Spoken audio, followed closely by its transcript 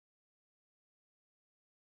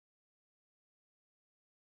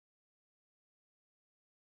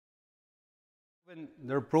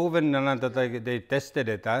They're proven that they tested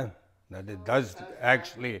it, that it does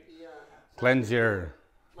actually cleanse your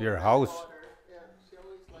house. Yeah, she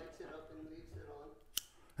always lights it up and leaves it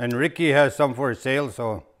on. And Ricky has some for sale,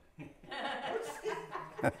 so.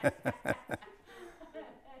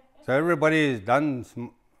 So everybody is done.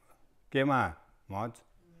 Okay, mods.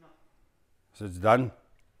 So it's done.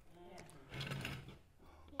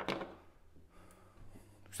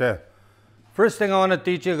 So first thing I want to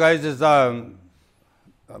teach you guys is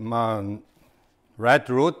rat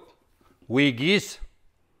root, wiggies.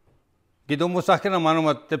 Gidumo sa akin naman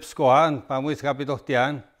mga tips ko ha, pamuis kapitoh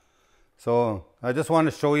tiyan. So I just want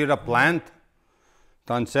to show you the plant.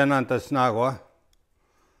 Tansen antas na ako.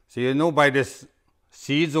 So you know by this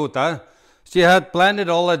seeds uta. She had planted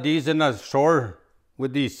all of these in a shore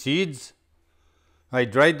with these seeds. I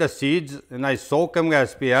dried the seeds and I soak them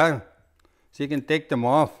gaspia, so you can take them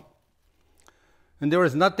off. And there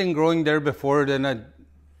was nothing growing there before. Then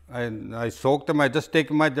I soaked them. I just take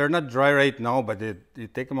them out. They're not dry right now, but you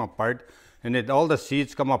take them apart, and all the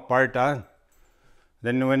seeds come apart.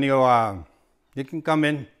 Then when you can come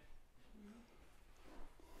in.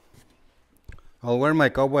 I'll wear my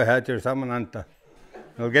cowboy hat here, Samananta.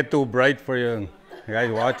 It'll get too bright for you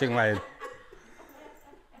guys watching my.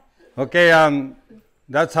 Okay,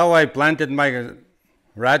 that's how I planted my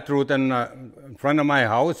rat root in front of my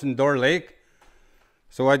house in Door Lake.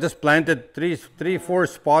 So I just planted three, 4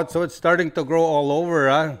 spots, so it's starting to grow all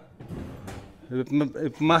over. You can just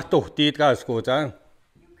take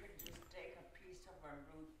a piece of a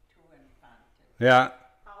root too and plant it. Yeah.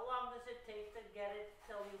 How long does it take to get it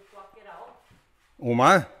till you pluck it out?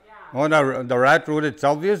 Uma? Yeah. Oh, the rat root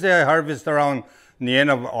itself. Usually I harvest around the end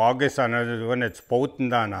of August when it's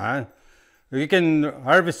potent. You can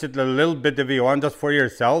harvest it a little bit if you want, just for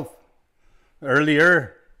yourself,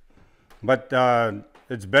 earlier. But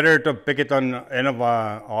it's better to pick it on end of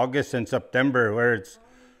August and September,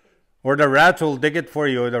 or the rats will dig it for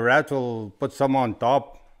you. The rats will put some on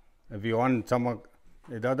top if you want some.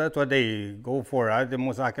 That's what they go for.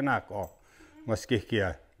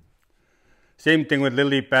 Same thing with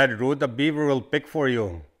lily pad root. The beaver will pick for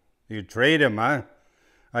you. You trade him, I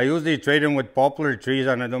usually trade him with poplar trees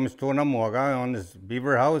on his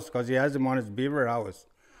beaver house, because he has them on his beaver house,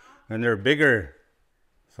 and they're bigger.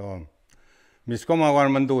 So. Misko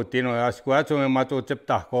mawan manduti no askuacho me matu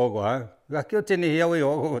chipta ko ha gakyo chini hiyawi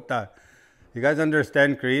ho. You guys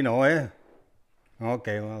understand Cree, no?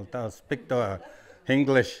 Okay, well, I'll speak to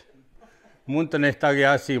English. Munta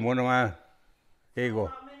nestagi mono ma ego.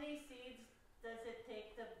 How many seeds does it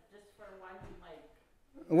take just for one, like?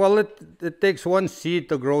 Well, it takes one seed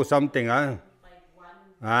to grow something, Like one.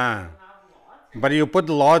 You have lots? But you put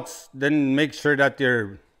lots, then make sure that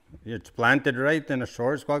it's planted right in a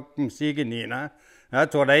shore.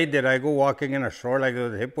 That's what I did. I go walking in a shore like the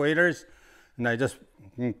hip waders, and I just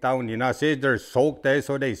down, say they're soaked,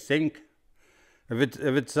 so they sink.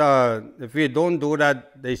 If you don't do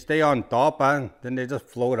that, they stay on top, then they just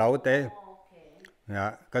float out, Okay.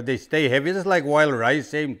 Yeah, because they stay heavy, just like wild rice,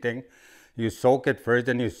 same thing. You soak it first,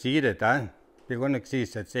 then you seed it, You're going to see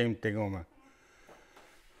the same thing, Oma.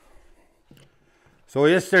 So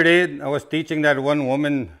yesterday, I was teaching that one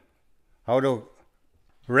woman how to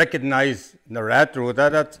recognize the rat root.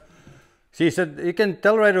 She said, you can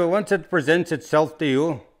tell right away, once it presents itself to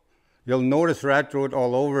you, you'll notice rat root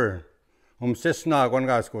all over. And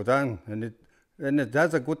it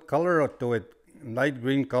has a good color to it, light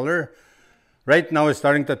green color. Right now it's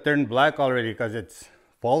starting to turn black already because it's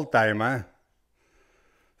fall time.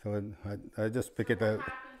 So I just pick it up. What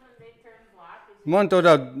happens when they turn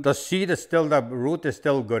black? The seed is still, the root is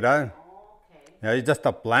still good. Okay. Yeah, it's just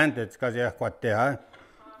a plant. It's because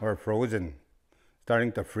or frozen,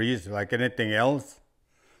 starting to freeze like anything else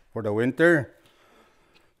for the winter.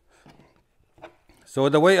 So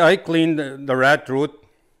the way I clean the rat root,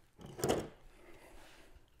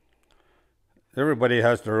 everybody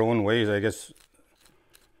has their own ways, I guess.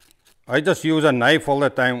 I just use a knife all the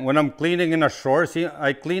time. When I'm cleaning in a shore, see,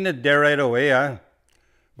 I clean it there right away.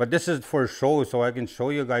 But this is for show, so I can show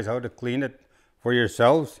you guys how to clean it for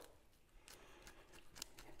yourselves.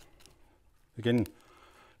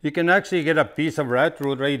 You can actually get a piece of rat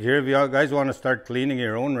root right here if you guys want to start cleaning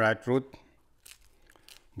your own rat root.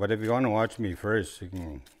 But if you want to watch me first, you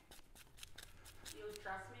can. You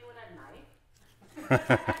trust me with a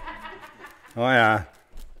knife? Oh yeah.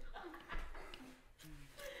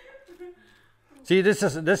 See, this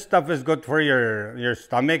stuff is good for your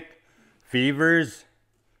stomach, fevers,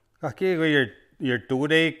 your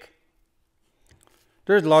toothache.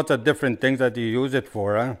 There's lots of different things that you use it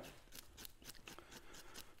for.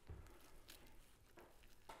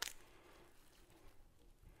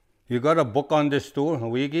 You got a book on this too,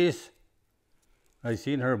 Wiggies? I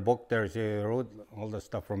seen her book there. She wrote all the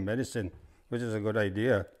stuff from medicine, which is a good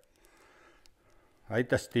idea. I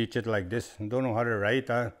just teach it like this. Don't know how to write,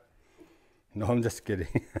 huh? No, I'm just kidding.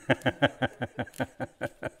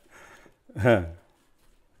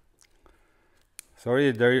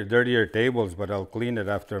 Sorry, dirty your tables, but I'll clean it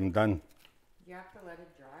after I'm done. You have to let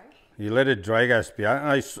it dry? You let it dry, Gaspy.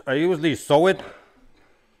 I usually sew it.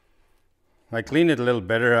 I clean it a little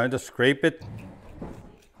better. I just scrape it.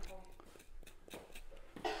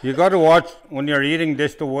 You got to watch when you're eating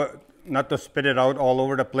this not to spit it out all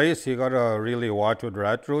over the place. You got to really watch with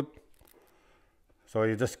rat root. So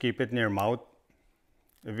you just keep it in your mouth.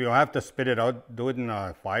 If you have to spit it out, do it in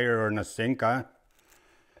a fire or in a sink, huh?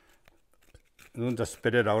 Don't just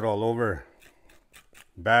spit it out all over.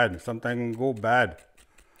 Bad. Sometimes it can go bad.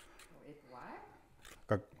 It what?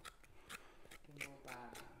 Ka- It can go bad.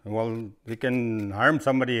 Well, you can harm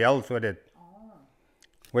somebody else with it. Oh.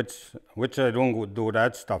 Which I don't do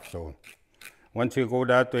that stuff. So once you go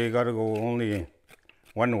that way, you got to go only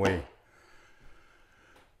one way.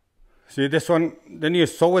 See this one, then you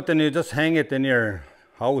sew it and you just hang it in your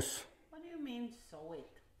house. What do you mean sew it?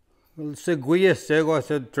 Well, seguia, sego,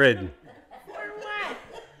 said thread. For what?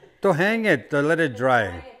 To hang it, to let it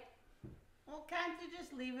dry. Well, can't you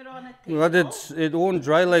just leave it on a table? But it won't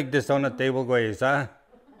dry like this on a table, guys, huh?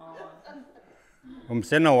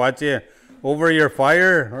 Watch it over your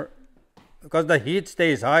fire, because the heat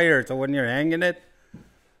stays higher. So when you're hanging it,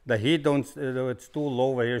 the heat it's too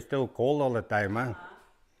low. But you're still cold all the time, huh?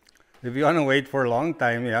 If you want to wait for a long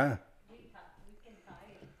time, yeah.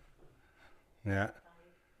 Yeah.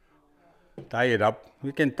 Tie it up.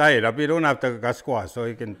 You can tie it up. You don't have to gasqua, so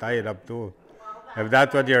you can tie it up too. If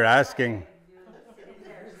that's what you're asking.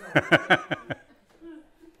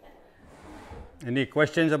 Any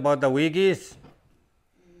questions about the Wiggies?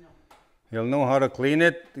 No. You'll know how to clean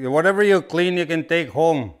it. Whatever you clean, you can take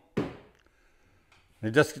home. You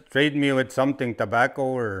just trade me with something, tobacco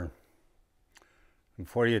or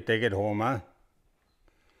before you take it home, huh?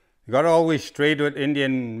 You gotta always trade with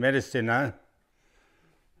Indian medicine, huh?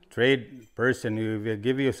 Trade person, if I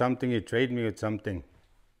give you something, you trade me with something.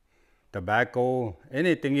 Tobacco,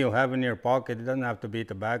 anything you have in your pocket, it doesn't have to be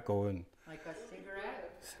tobacco. And Like a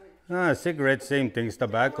cigarette? cigarette, same thing, it's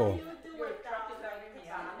tobacco. What do you do with the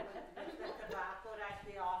tobacco that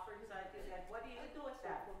the offerings that you get? What do you do with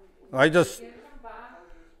that? I just,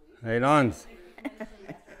 hey Nons,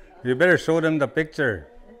 you better show them the picture.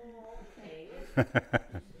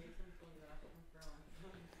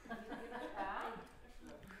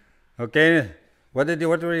 Okay, what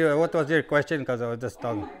was your question? Because I was just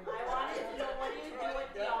talking. I wanted to know, what do you do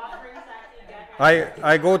with the offerings that you get?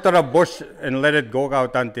 I go to the bush and let it go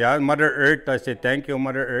out, Auntie. Mother Earth, I say thank you,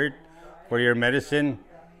 Mother Earth, for your medicine.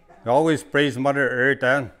 I always praise Mother Earth,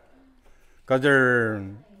 because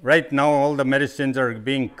right now all the medicines are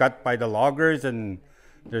being cut by the loggers and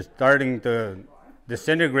they're starting to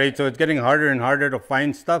disintegrate, so it's getting harder and harder to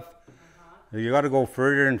find stuff. You got to go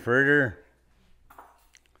further and further.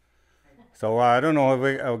 So I don't know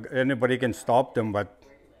if anybody can stop them, but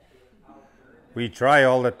we try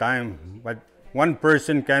all the time. But one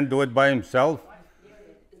person can't do it by himself.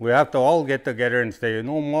 We have to all get together and say,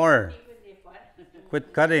 no more.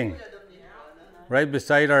 Quit cutting. Right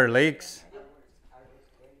beside our lakes.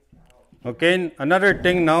 Okay, another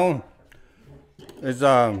thing now is,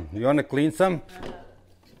 you want to clean some?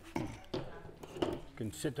 You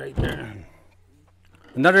can sit right there.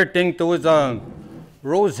 Another thing too is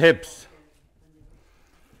rose hips.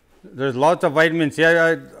 There's lots of vitamins.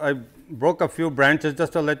 Yeah, I broke a few branches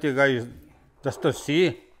just to let you guys, just to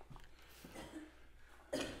see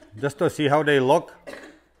how they look.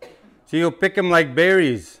 See, you pick them like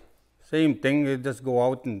berries. Same thing, you just go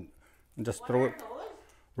out and just throw it.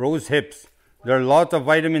 Rose hips. There are lots of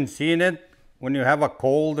vitamin C in it. When you have a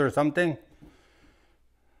cold or something,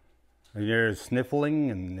 you're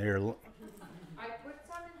sniffling and you're... I put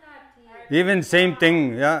some in that tea. Even same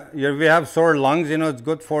thing, yeah. If you have sore lungs, it's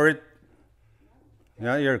good for it.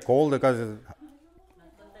 Yeah, you're cold because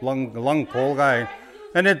lung cold guy,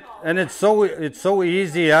 and it's so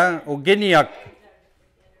easy, yeah. Oginiak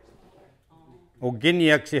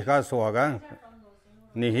si kasuaga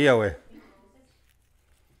nihiawe.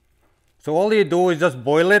 So all you do is just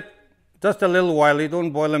boil it, just a little while. You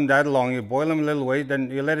don't boil them that long. You boil them a little way, then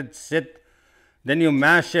you let it sit. Then you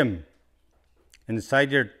mash them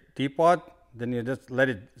inside your teapot. Then you just let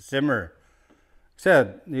it simmer.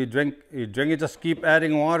 Said you drink, you just keep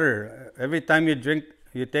adding water. Every time you drink,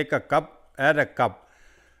 you take a cup, add a cup.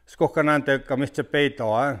 Skokanante kamischa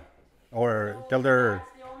peito, or till they're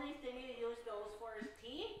That's the only thing you use those for is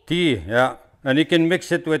tea? tea, yeah. And you can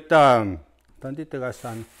mix it with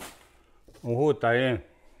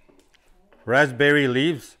raspberry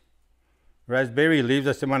leaves. Raspberry leaves,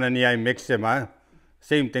 that's the one I mix them, huh?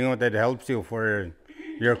 Same thing that helps you for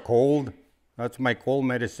your cold. That's my cold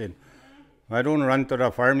medicine. I don't run to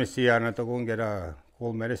the pharmacy to go and get a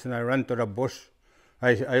cold medicine. I run to the bush.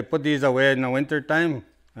 I put these away in the winter time.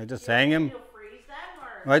 I just hang them. You freeze them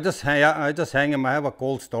or? I just hang them. I have a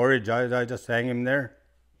cold storage. I just hang them there.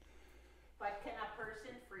 But can a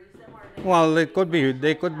person freeze them or? Well, they could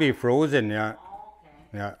be frozen, yeah. Oh, okay.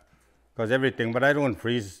 Yeah. Because everything, but I don't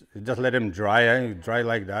freeze. Just let them dry. Dry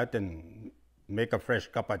like that and make a fresh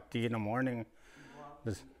cup of tea in the morning.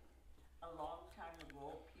 Well, a long time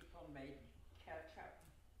ago, people made ketchup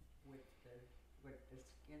with the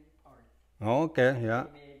skin part. Oh, okay, yeah.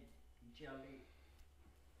 They made jelly.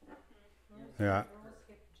 Yeah.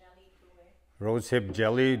 Rosehip jelly too, eh? Rosehip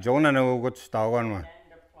jelly. Jonah know what's tawag mo. And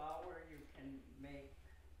the flour you can make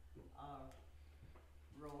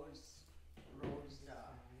rose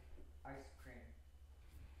ice cream.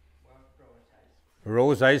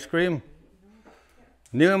 Rose ice cream.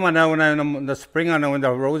 Near man now when I'm in the spring and when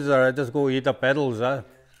the roses are, I just go eat the petals, huh?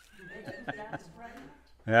 That's right.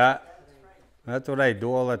 Yeah. That's right. That's what I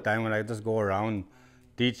do all the time when I just go around,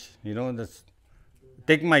 teach, just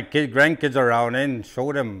take my grandkids around and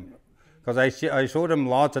show them, because I show them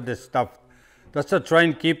lots of this stuff, just to try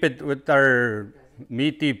and keep it with our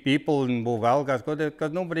meaty people in Buvalgas,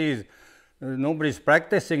 because nobody's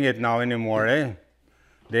practicing it now anymore, eh?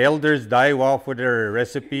 The elders die off with their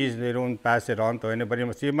recipes, they don't pass it on to anybody.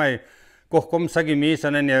 See my Kokom Sagimi,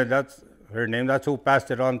 that's her name, that's who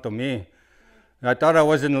passed it on to me. I thought I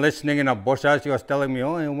wasn't listening in a bush. She was telling me,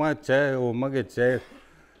 oh, what say, oh, magit say.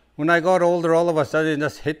 When I got older, all of a sudden it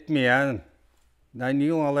just hit me, and I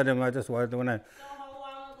knew all of them. I just wanted when I. So how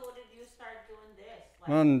long ago did you start doing this?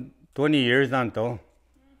 Well, 20 years now,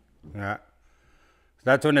 yeah.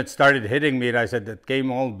 That's when it started hitting me. I said it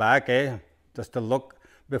came all back, eh? Just to look.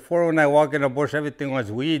 Before, when I walk in a bush, everything was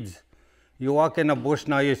weeds. You walk in a bush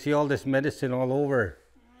now, you see all this medicine all over.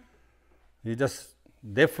 You just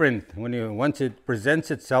different when once it presents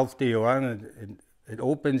itself to you, and it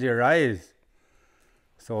opens your eyes.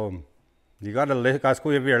 So you gotta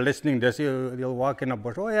if you're listening to this, you'll walk in a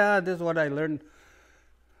bush. Oh yeah, this is what I learned.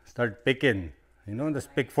 Start picking.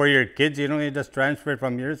 Just pick for your kids. You just transfer it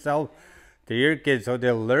from yourself to your kids so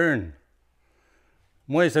they'll learn.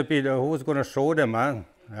 Who's gonna show them, huh?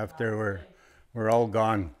 After we're all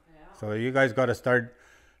gone. So you guys gotta start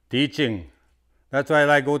teaching. That's why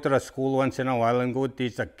I go to the school once in a while and go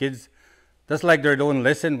teach the kids. Just like they don't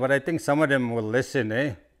listen, but I think some of them will listen,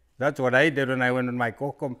 eh? That's what I did when I went with my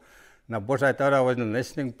kokom. In the bush, I thought I wasn't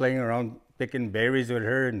listening, playing around, picking berries with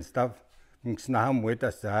her and stuff.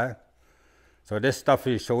 So this stuff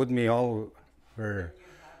he showed me all for. You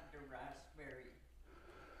have the raspberry.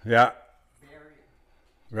 Yeah. Berry.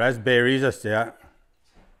 Raspberries, yeah.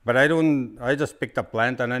 But I just picked a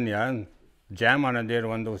plant and then jam on it there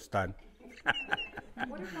one those stand.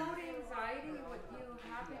 What about anxiety? Would you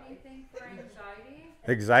have anything for anxiety?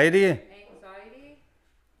 Anxiety? Anxiety?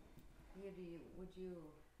 Would you?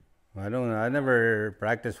 I don't know. I never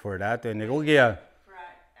practiced for that. And For anxiety,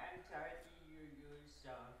 you use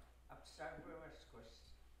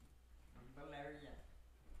valerian.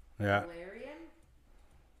 Yeah. Valerian?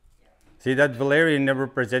 Yeah. See, that valerian never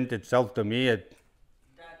presented itself to me.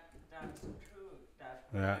 That's true. That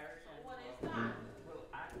Yeah. valerian will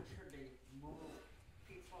actually move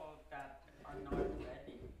people that are not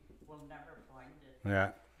ready. Will never find it.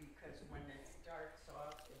 Yeah. Because when it starts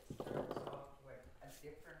off with a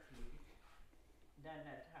different leaf. Then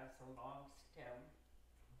it has a long stem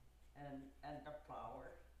and the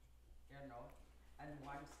flower, And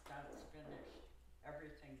once that's finished,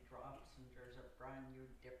 everything drops and there's a brand new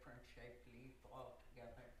different shaped leaf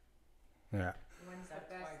altogether. Yeah. When's the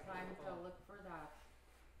best time to look for that?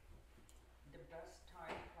 The best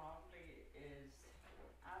time probably is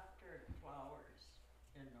after it flowers,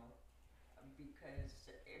 because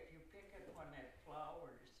if you pick it when it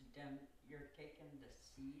flowers, then you're taking the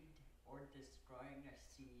seed or destroying a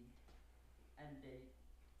seed, and they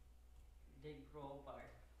grow by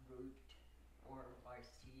root or by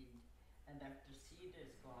seed. And if the seed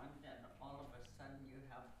is gone, then all of a sudden you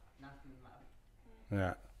have nothing left.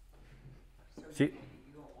 Yeah. So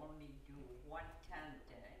you only do 1/10,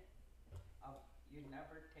 you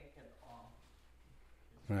never take it all.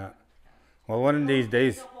 Yeah. Well, one of these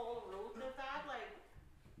days. The whole root of that,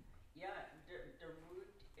 yeah, the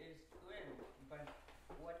root is good, but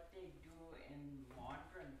what they do in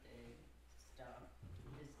modern day stuff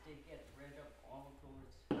is they get rid of all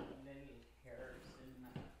those little hairs in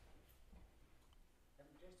that.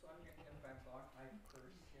 wondering if I got my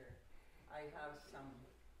purse here. I have some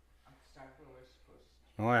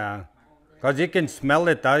Oh yeah. Because you can smell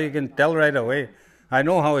it, you can tell right away. I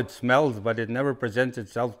know how it smells, but it never presents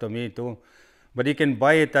itself to me too. But you can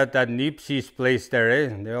buy it at that Nipsey's place there,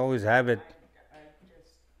 eh? They always have it. I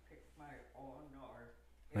just pick my own, or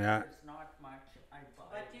if Yeah. there's not much, I buy.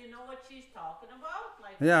 But do you know what she's talking about?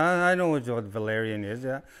 Like, Yeah, I know what valerian is.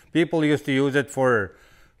 Yeah, people used to use it for.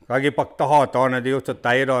 They used to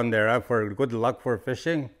tie it on there for good luck for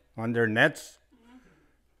fishing on their nets.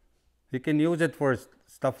 You can use it for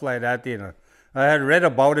stuff like that, you know. I had read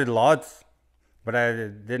about it lots, but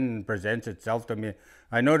it didn't present itself to me.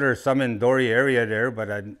 I know there's some in Dory area there, but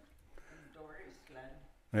Dory's Glen.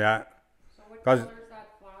 yeah, So what 'Cause- color is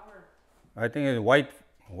that flower? I think it's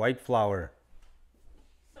white flower.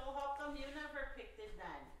 so how come you never picked it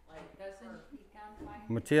then? Like, You can't find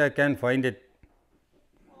But see, I can't find it.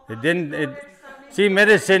 well, It how didn't. do you It know there's some in see,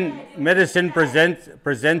 the medicine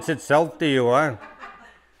presents itself to you, huh?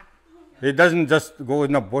 It doesn't just go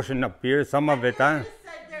in a bush and appear. Some of it, huh? You just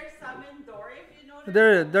said there's some in Dory. If you know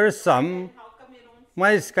There's some. how come you don't see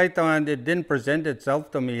My skaitawan, it didn't present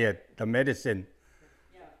itself to me yet. The medicine,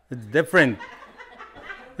 Yeah. it's different.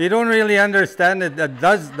 You don't really understand it.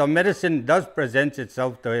 The medicine does present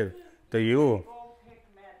itself to you. Go pick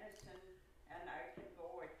medicine, and I can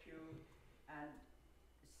go with you and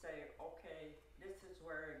say, okay, this is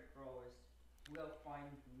where it grows. We'll find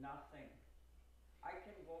nothing. I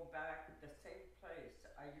can go back the same place.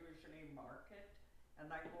 I usually mark it,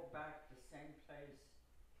 and I go back the same place,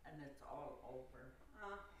 and it's all over.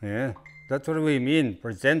 Yeah, that's what we mean.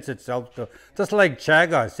 Presents itself to, just like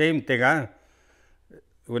chaga, same thing, huh?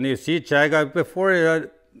 When you see chaga, before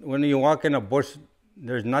when you walk in a bush,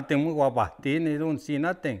 there's nothing. You don't see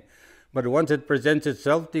nothing. But once it presents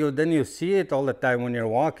itself to you, then you see it all the time when you're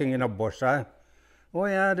walking in a bush, huh? Oh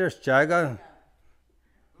yeah, there's chaga.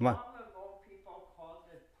 Ma- Long ago, people called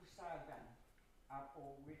it pusagan,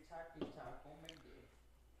 apo witsaki tako megi.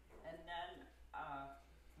 And then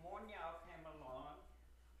Monyao came along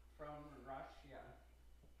from Russia,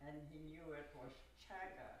 and he knew it was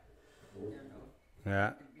chaga, you know,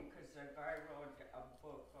 Yeah. because the guy wrote a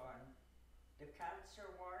book on the cancer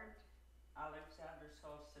ward. Alexander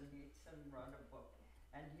Solzhenitsyn wrote a book,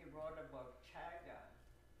 and he wrote about chaga,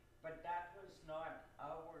 but that was not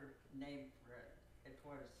our name for it. It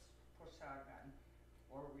was pusagan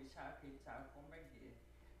or wisaki takomegi.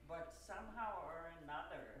 But somehow or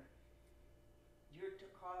another, due to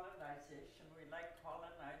colonization, we like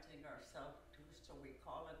colonizing ourselves too, so we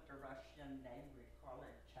call it the Russian name, we call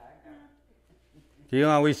it chaga. Do you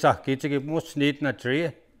know we sakit sige most neat na tree?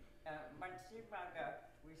 Mansibaga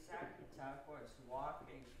Wisaki was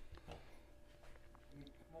walking,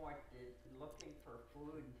 looking for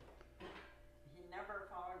food. He never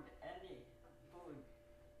found any food,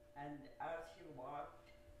 and as he walked,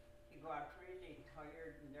 he got really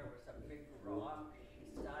tired, and there was a big rock. He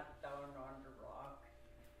sat down on the rock,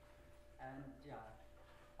 and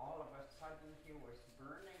all of a sudden he was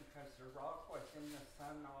burning because the rock was in the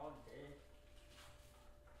sun all day.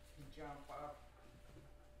 He jumped up,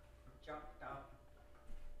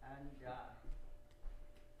 and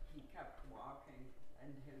he kept walking,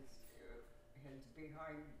 and his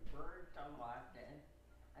behind burnt a lot then.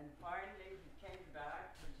 And finally he came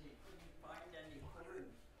back because he couldn't find any food.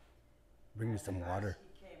 Bring me some water.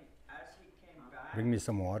 As he came back, Bring me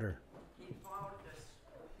some water. he found this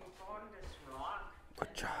rock. Good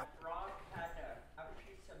and job. That rock had a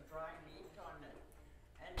piece of dry meat on it.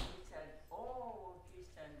 And he said,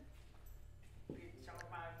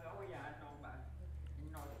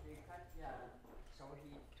 so he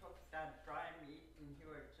took that dry meat and he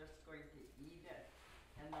was just going to eat it.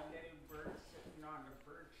 And a little bird sitting on a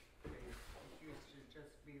birch tree, it used to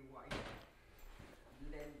just be white. The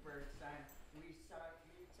little bird sang, we saw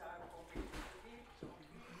pizza, you know,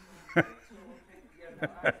 and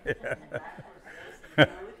that was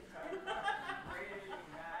listening. Really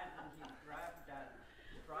mad, and he grabbed that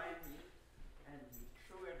dry meat and he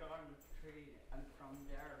threw it on the tree, and from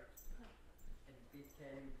there it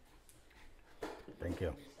became Thank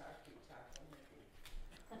you. Wisaki Takamaki.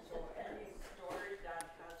 So any story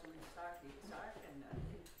that has Wisaki Taka in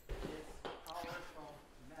it is powerful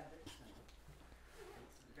medicine.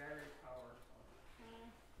 It's very powerful.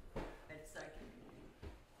 It's like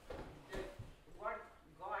what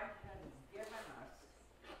God has given us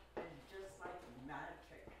is just like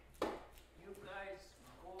magic. You guys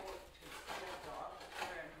go to see a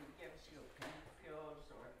doctor and he gives you pain pills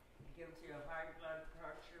or gives you high blood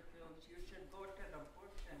pressure pills. You should go to the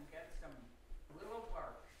bush and get some willow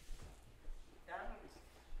bark. That'll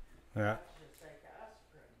Yeah. just like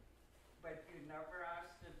aspirin.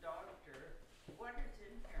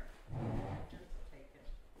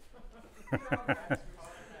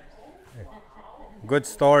 Good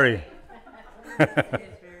story. It's very good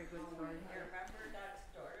story. You remember that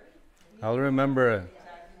story? I'll remember it.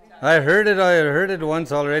 I heard it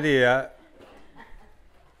once already, yeah.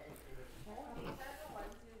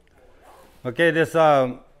 Okay, this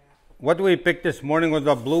what we picked this morning was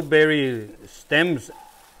the blueberry stems.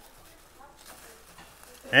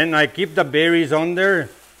 And I keep the berries on there.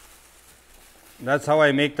 That's how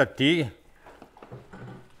I make the tea.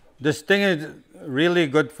 This thing is really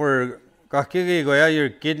good for your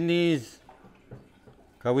kidneys.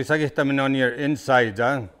 On your insides,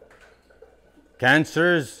 huh?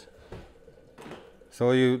 Cancers.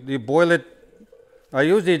 So you boil it. I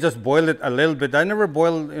usually just boil it a little bit. I never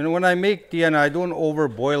boil, when I make tea, and I don't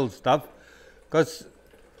overboil stuff. Because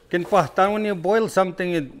when you boil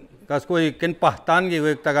something, so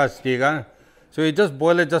you just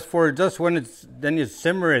boil it just when it's, then you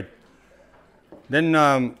simmer it.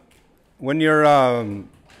 Then when you're I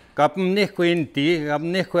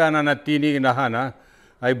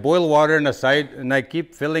boil water on the side and I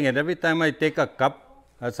keep filling it. Every time I take a cup,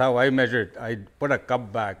 that's how I measure it. I put a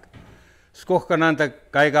cup back.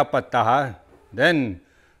 Then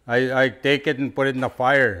I take it and put it in the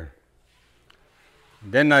fire.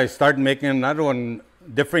 Then I start making another one,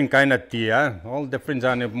 different kind of tea, all different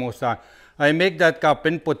on it most. I make that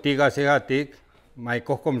kapin putiga sihatik. My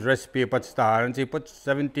kokom's recipe puts star and she puts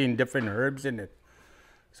 17 different herbs in it.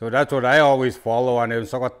 So that's what I always follow on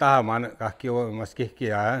it.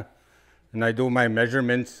 And I do my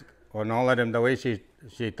measurements on all of them the way she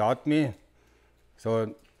taught me.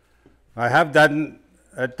 So I have that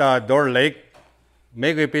at Door Lake.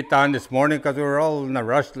 Make we put on this morning because we were all in a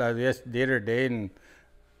rush the other day, and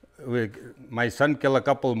my son killed a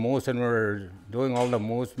couple moose and we were doing all the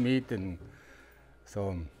moose meat, and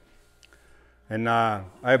so. And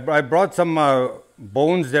I brought some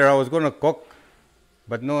bones there. I was going to cook,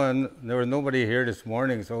 but no, there was nobody here this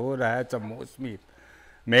morning, so I would have had some moose meat.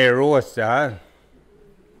 Mayroos,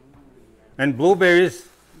 and blueberries,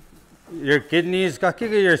 your kidneys,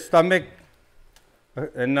 your stomach,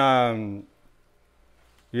 and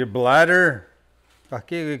your bladder.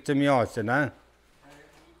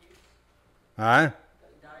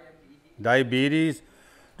 Diabetes.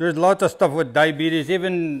 There's lots of stuff with diabetes.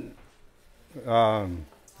 Even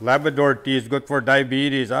Labrador tea is good for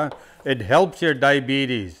diabetes. It helps your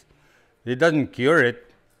diabetes. It doesn't cure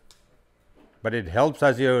it, but it helps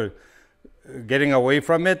as you're getting away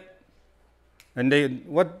from it. And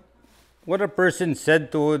what a person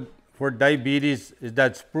said for diabetes is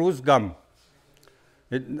that spruce gum.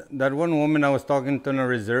 That one woman I was talking to in a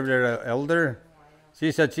reserve there, an elder,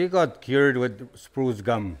 she said she got cured with spruce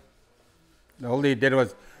gum. All they did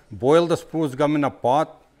was boil the spruce gum in a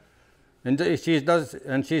pot, and she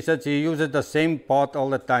said she uses the same pot all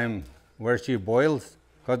the time where she boils,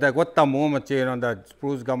 because that what the moment that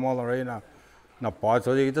spruce gum all around in a pot,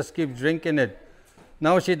 so you just keep drinking it.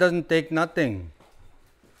 Now she doesn't take nothing.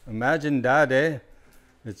 Imagine that, eh?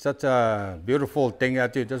 It's such a beautiful thing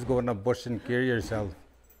that you just go in the bush and cure yourself.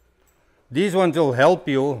 These ones will help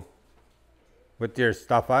you with your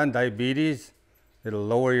stuff on diabetes. It'll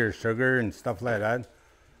lower your sugar and stuff like that.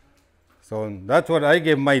 So that's what I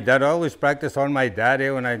give my dad. I always practice on my dad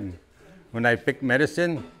when I pick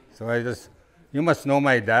medicine. So you must know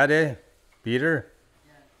my dad, Peter.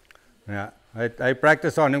 Yeah, I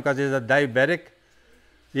practice on him because he's a diabetic.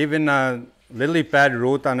 Even lily pad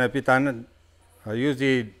root on epitan, I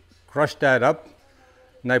usually crush that up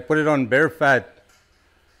and I put it on bear fat.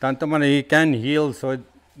 Tantamana he can heal, so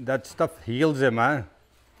that stuff heals him,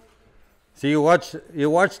 So you watch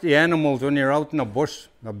the animals when you're out in the bush.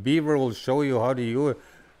 The beaver will show you how to use,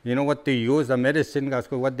 what to use, the medicine,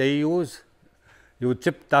 what they use. You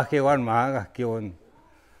chip takewan maha,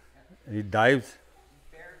 he dives.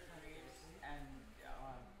 Bear trees and,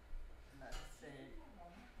 let's say,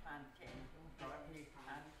 plantain, broadleaf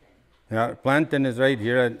plantain. Yeah, plantain is right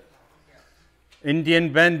here.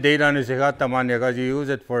 Indian bend data because you use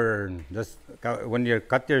it for just when you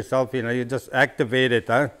cut yourself, you just activate it,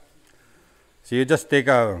 So you just take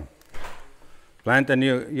a plant and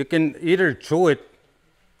you can either chew it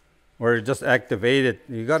or just activate it.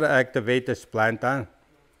 You gotta activate this plant, Then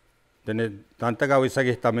you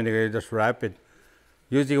just wrap it.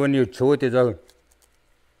 Usually when you chew it, it'll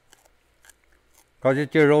cause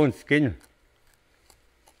it's your own skin.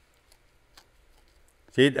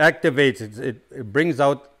 See, it activates, it brings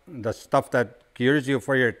out the stuff that cures you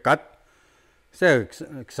for your cut. So,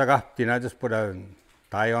 just put a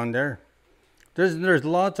tie on there. There's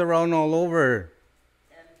lots around all over.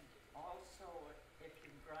 And also, if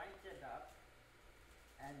you grind it up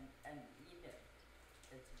and eat it,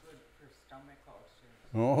 It's good for stomach ulcers.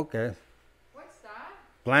 Oh, okay. What's that?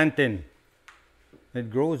 Plantain. It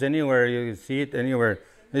grows anywhere. You see it anywhere.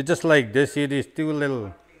 It's just like this. See these two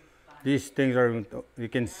little. These things are. You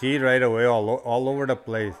can see right away all over the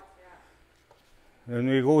place. When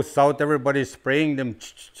we go south, everybody's spraying them.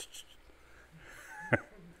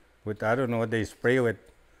 With I don't know what they spray with.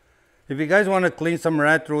 If you guys want to clean some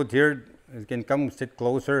rat root here, you can come sit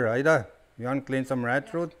closer. Ida, you want to clean some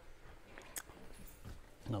rat root?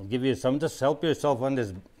 I'll give you some. Just help yourself on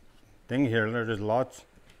this thing here. There's lots.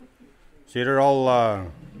 See, they're all.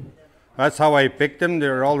 That's how I picked them.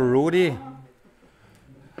 They're all rooty.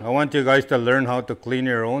 I want you guys to learn how to clean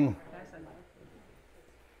your own.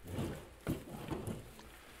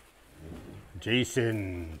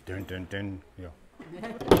 Jason. Dun, dun, dun. Yeah.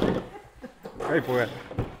 Hey, put it.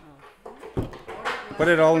 Put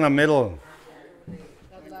it all in the middle.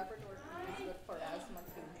 That Labrador is good for asthma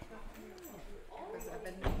too. Because I've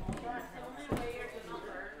been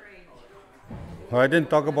Oh, I didn't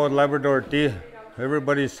talk about Labrador tea.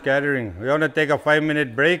 Everybody's scattering. We want to take a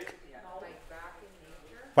 5-minute break.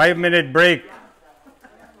 5-minute break.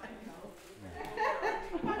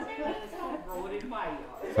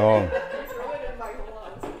 So,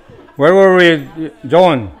 where were we,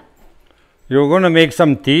 John? You were going to make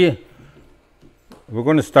some tea. We're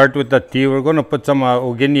going to start with the tea. We're going to put some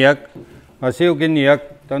oginiak. I see oginiak.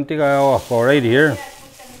 Don't think I have right here.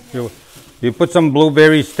 You put some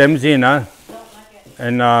blueberry stems in, and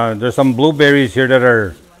there's some blueberries here that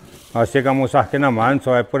are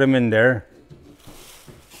so I put them in there.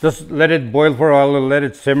 Just let it boil for a while, let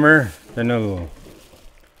it simmer, then it'll. Well,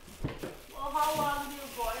 how long do you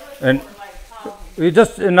boil it And for? Like how? you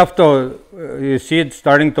just enough to you see it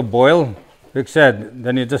starting to boil. Like said,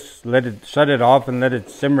 then you just shut it off and let it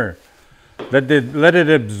simmer. Let it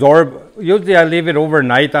absorb. Usually I leave it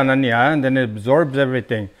overnight on anya, and then it absorbs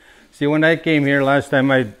everything. See, when I came here last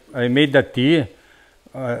time, I made the tea.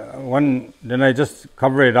 Then I just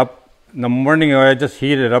cover it up. In the morning, I just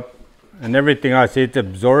heat it up, and everything. I see it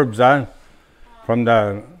absorbs from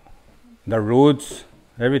the roots,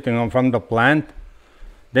 everything from the plant.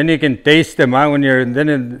 Then you can taste them when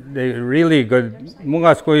they're really good.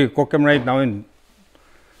 Mungas ko you cook them right now, and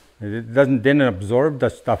it didn't absorb the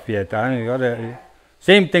stuff yet. You gotta,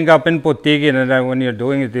 same thing up in potigi, and when you're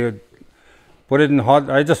doing it, you put it in hot.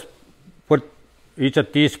 I just put each a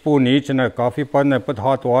teaspoon each in a coffee pot, and I put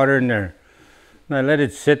hot water in there, and I let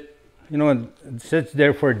it sit. You know, it sits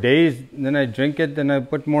there for days. Then I drink it, and I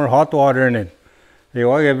put more hot water in it.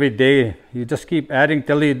 Every day, you just keep adding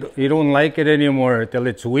till you don't like it anymore, till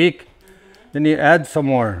it's weak. Then you add some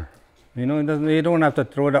more. You know, you don't have to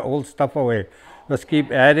throw the old stuff away. Just keep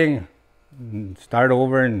adding, and start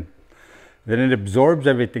over, and then it absorbs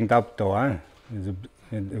everything up to. It's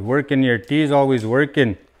working. Your tea is always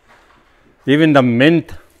working. Even the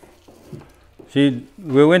mint. See,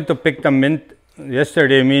 we went to pick the mint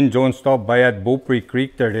yesterday. Me and Joan stopped by at Beaupre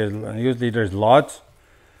Creek. Usually there's lots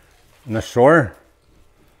on the shore.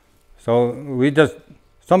 So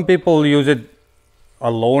some people use it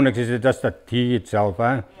alone, it's just the tea itself.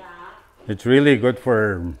 Yeah. It's really good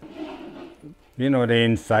for, the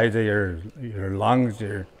insides of your lungs.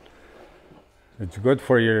 It's good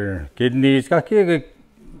for your kidneys. All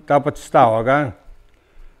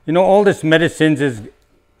this medicines is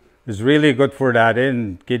really good for that,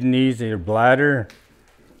 and kidneys, your bladder.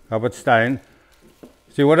 See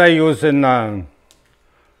what I use in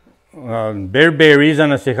bearberries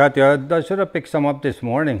on a sikat. I should have picked some up this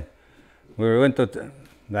morning. We went to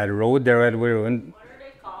that road there. What are they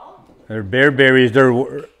called? They're bearberries. They're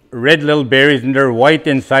red little berries, and they're white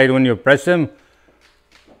inside when you press them.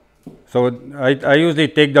 So I usually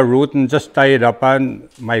take the root and just tie it up on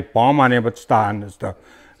my palm on it, but stand and stuff.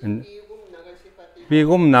 And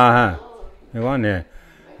bigum na ha. You want it?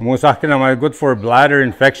 Musakin naman good for bladder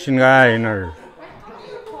infection guy or.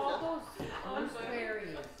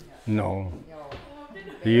 No.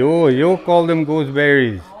 You call them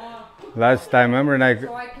gooseberries. Last time, remember? So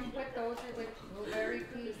I can put those with blueberry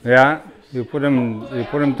peas? Yeah, you put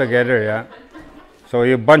them together. Yeah. So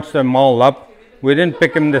you bunch them all up. We didn't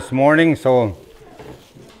pick them this morning, so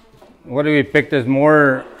what do we pick? There's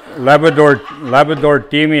more Labrador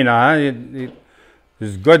Timina.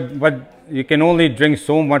 It's good, but you can only drink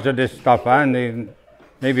so much of this stuff. And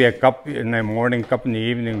maybe a cup in the morning, cup in the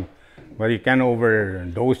evening. But you can't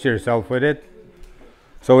overdose yourself with it.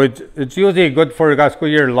 So it's usually good for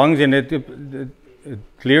your lungs, and it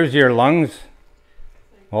clears your lungs,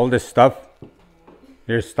 all this stuff,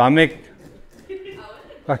 your stomach. Evan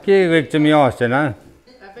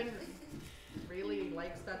really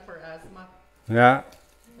likes that for asthma. Yeah.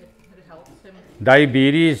 It helps him.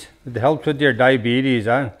 diabetes. It helps with your diabetes,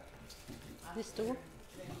 huh? This too?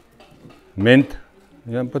 Mint.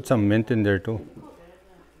 Yeah, put some mint in there too.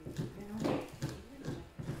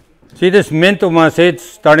 See this mint, say it's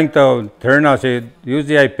starting to turn out. See,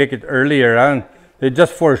 usually I pick it earlier, huh? It's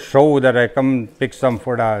just for show that I come pick some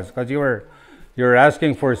for us, because you're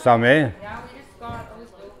asking for some, eh? Yeah, we just got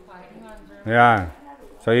those little tiny ones. Yeah.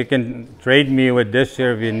 So you can trade me with this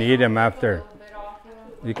here if you need them after. A little bit off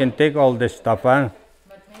you, You can take all this stuff, huh?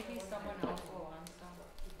 but maybe someone else will want some.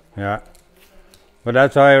 Yeah. But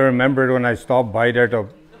that's how I remembered when I stopped by there to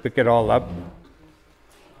pick it all up.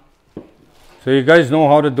 So you guys know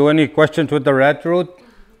how to do any questions with the rat root?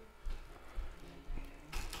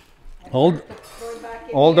 All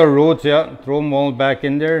the roots, yeah, throw them all back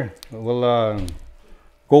in there. We'll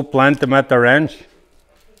go plant them at the ranch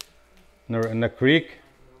in the creek.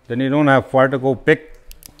 Then you don't have far to go pick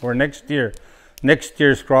for next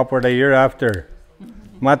year's crop or the year after.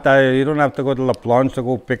 Mata, you don't have to go to La Planche to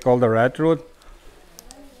go pick all the rat root.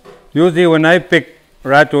 Usually when I pick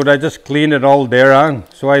rat root, I just clean it all there on.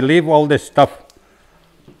 So I leave all this stuff,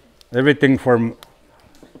 everything for,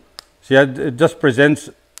 see, it just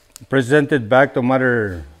presented back to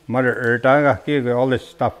Mother Earth. All this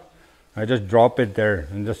stuff, I just drop it there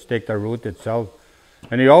and just take the root itself.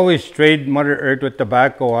 And you always trade Mother Earth with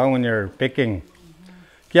tobacco when you're picking.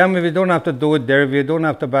 Kaya if you don't have to do it there, if you don't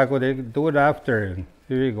have tobacco, they do it after. And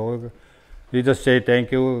here you go. You just say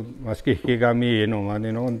thank you, maski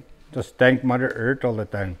kigami, just thank Mother Earth all the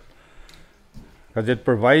time, because it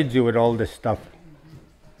provides you with all this stuff.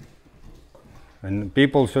 And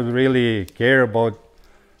people should really care about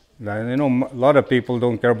that. A lot of people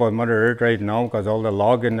don't care about Mother Earth right now because all the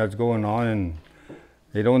logging that's going on, and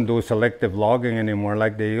they don't do selective logging anymore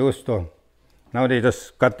like they used to. Now they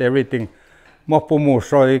just cut everything.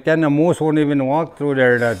 The moose won't even walk through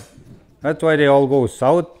there. That's why they all go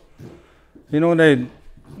south.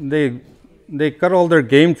 They cut all their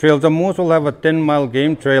game trails. The moose will have a 10-mile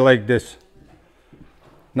game trail like this.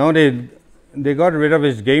 Now they got rid of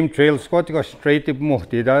his game trails.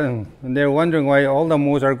 And they're wondering why all the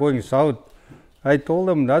moose are going south. I told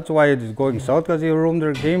them that's why it's going south, because they roam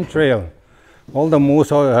their game trail. All the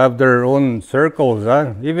moose have their own circles.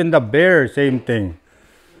 Even the bear, same thing.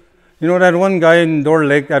 That one guy in Door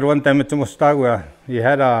Lake at one time, he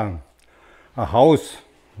had a house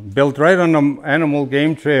built right on the animal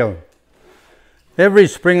game trail. Every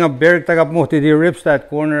spring a bear he rips that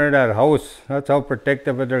corner of that house. That's how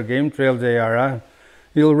protective of their game trails they are.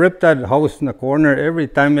 He'll rip that house in the corner every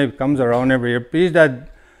time it comes around every year. Please, that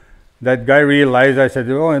guy realized, I said,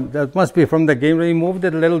 oh, that must be from the game. He moved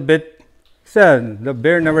it a little bit. He said, the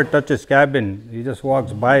bear never touches cabin. He just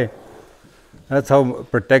walks by. That's how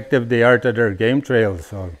protective they are to their game trails.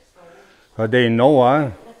 So they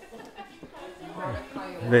know,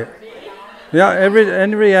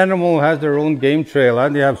 every animal has their own game trail.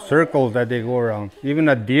 They have circles that they go around. Even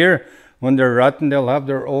a deer, when they're rutting, they'll have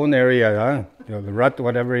their own area. The rut,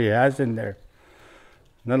 whatever he has in there.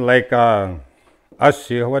 Not like us,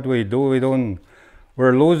 what we do,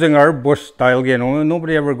 we're losing our bush style.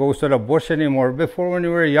 Nobody ever goes to the bush anymore. Before, when we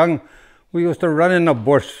were young, we used to run in the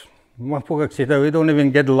bush. We don't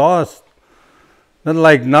even get lost. Not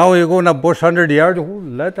like now, you go in the bush 100 yards.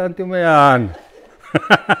 Let unto me on.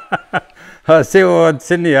 See what's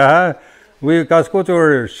in here, we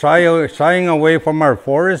were shying away from our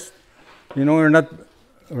forest. We're not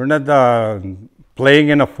playing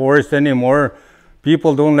in a forest anymore.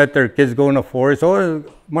 People don't let their kids go in the forest. Oh,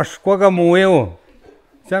 mashkwaga muyo.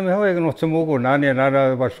 Sami how I know sumugo nani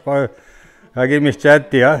nara mashkwa. I give me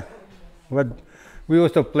chatty, but we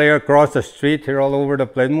used to play across the street here all over the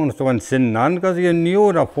place. Because you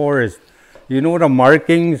knew the forest. You know the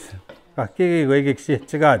markings. Ano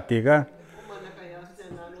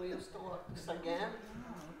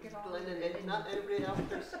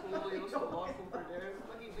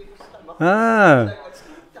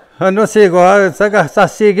sigo sa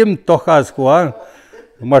sigim tokas ko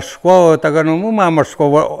mashko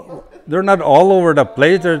mashko. They're not all over the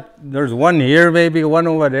place. There's one here, maybe one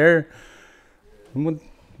over there.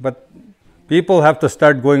 But people have to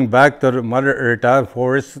start going back to the Mother Earth,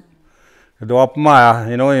 forest. And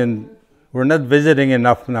we're not visiting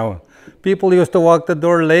enough now. People used to walk to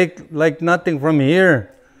Door Lake like nothing from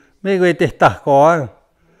here.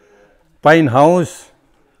 Pine House,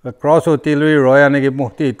 across Hotelry Roy, and I give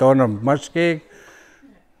Muhti ton of much cake.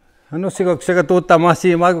 Ano siga tuta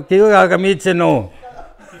masi mag kiyo gagamit no.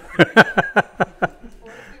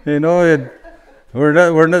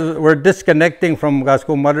 We're disconnecting from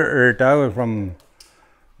Gasco Mother Earth, from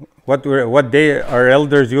what our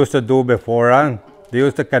elders used to do before. They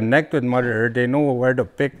used to connect with Mother Earth. They know where to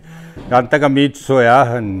pick. Ganta meat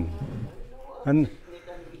soya and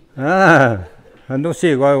ano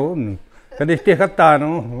si ko kaniti kata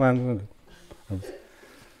no.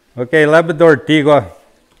 Okay, Labrador tea ko.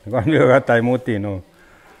 Kung ka tayo muti no.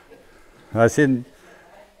 As in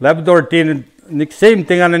Labrador tea, same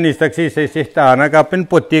thing on this taxi sista. Nakapin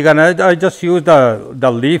puti ka na. I just use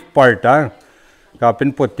the leaf part.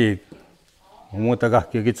 Kapin puti. Umuta ka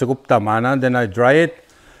kikitsagupta mana. Then I dry it.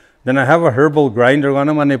 Then I have a herbal grinder.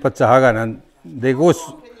 Ano man ipatsahagan. And they go.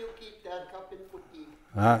 How can you keep that kapin puti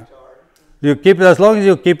in a jar? You keep it as long as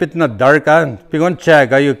you keep it in the dark. Pingon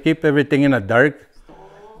check. You keep everything in the dark.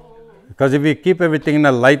 Because if you keep everything in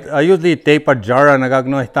the light, I usually tape a jar and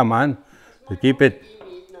nagagno hitaman to keep it.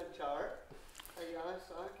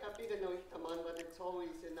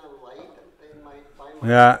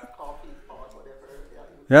 Yeah.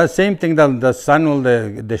 Yeah, same thing. The sun will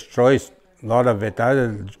destroy a lot of it.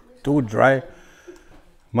 Too dry.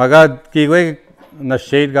 Magad kiwe na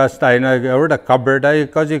shade gas tayo over the cupboard.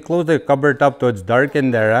 Because you close the cupboard up so it's dark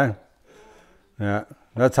in there. Yeah.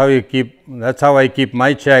 That's how I keep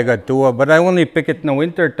my chaga too. But I only pick it in the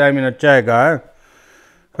winter time in a chaga.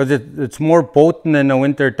 Because it's more potent in the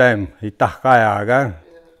winter time. In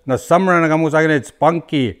the summer it's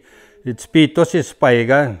spunky. It's pitosis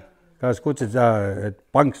paiga. Because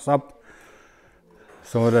it punks up.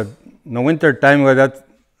 So that in the winter time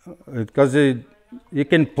because you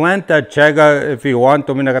can plant that chaga if you want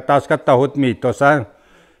to.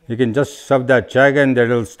 You can just shove that chaga and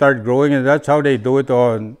it'll start growing, and that's how they do it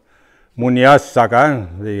on Munyas Saka.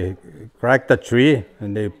 They crack the tree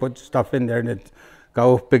and they put stuff in there and it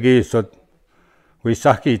goes pigi so we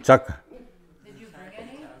saki chak. Did you bring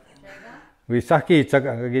any? Chaga? We saki chak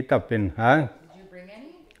agitapin, huh? Did you bring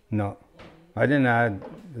any? No. I didn't add,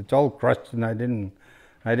 it's all crushed and I didn't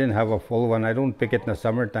have a full one. I don't pick it in the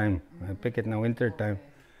summertime. I pick it in the winter time.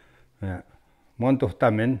 Yeah.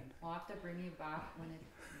 Montuhtamin. I'll have to bring you back when it's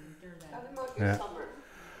winter then. Yeah.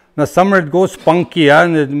 Na summer it goes spunky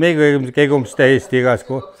and it make kegum stay stigas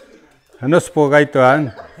ko. Ano spogay to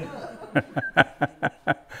an?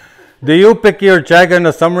 Do you pick your chaga in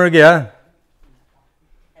the summer gya?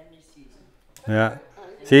 Any season. Yeah.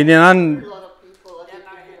 Sinian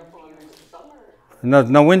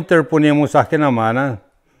na winter po niya mo sa akin naman.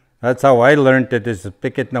 That's how I learned it, is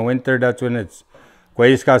pick it in the winter. That's when it's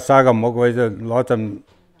quais ka saga mo, lots of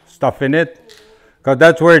stuff in it. Because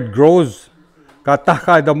that's where it grows.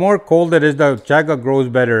 Kataka, the more cold it is, the chaga grows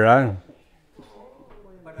better. Huh?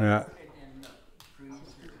 Yeah. Put it in the freezer,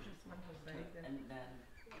 and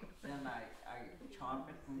then I chop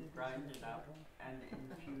it and grind it up and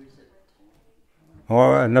infuse it.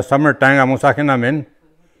 Oh, in the summertime, amo sa akin namin.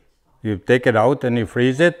 You take it out and you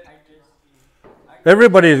freeze it.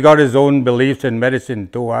 Everybody's got his own beliefs in medicine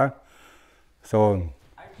too, huh? So.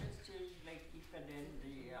 I just usually keep it in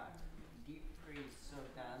the deep freeze so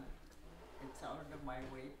that it's out of my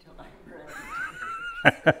way till I'm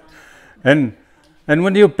ready. And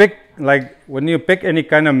when you pick any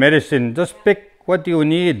kind of medicine, just pick what you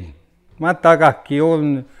need. Mataga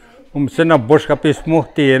kiyon sina bush kapis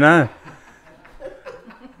muhti na.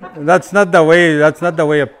 That's not the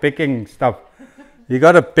way of picking stuff. You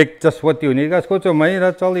gotta pick just what you need.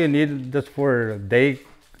 That's all you need just for a day.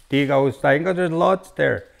 Tea goes because there's lots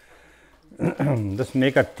there. Just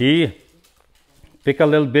make a tea. Pick a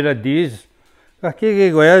little bit of these.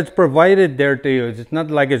 It's provided there to you. It's not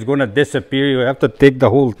like it's gonna disappear. You have to take the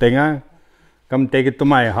whole thing, huh? Come take it to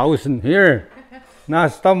my house and here.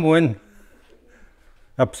 Nastam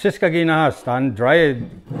Upsis ka ginahastan, dry it.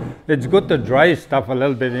 It's good to dry stuff a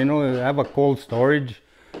little bit, have a cold storage.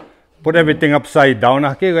 Put everything upside down.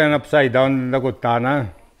 Upside down lagutana.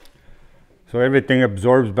 So everything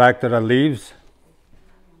absorbs back to the leaves.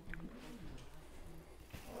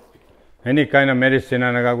 Any kind of medicine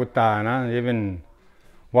na nagagutana, even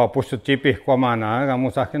wapuso chipih kwa mana,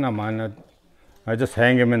 kamusakin naman. I just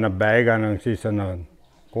hang them in a bag and season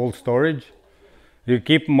cold storage. You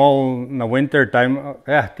keep them all in the winter time.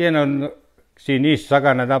 Sinis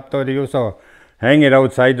saka na dapto diyo, so hang it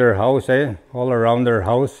outside their house, all around their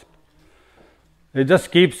house. It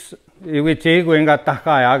just keeps. Iwichi ko inga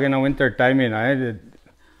takayag in the winter time Did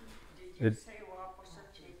you say wapuso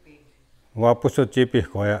chipi? Wapuso chipi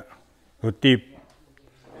ko ya. Utip.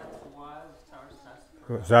 That's wild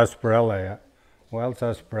sarsaparilla. Sarsaparilla, yeah. Wild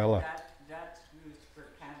sarsaparilla. That's used for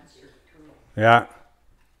cancer too. Yeah.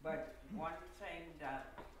 But one thing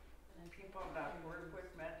that people that work with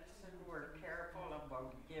medicine were careful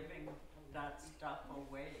about giving that stuff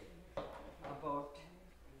away. About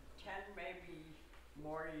 10 maybe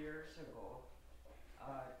more years ago,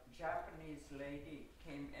 Japanese lady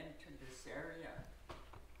came into this area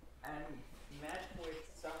and met with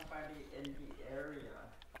somebody in the area,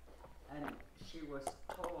 and she was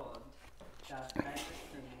told that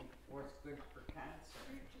medicine was good for cancer.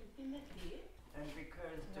 And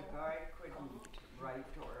because the guy couldn't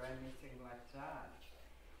write or anything like that,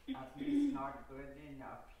 at least not good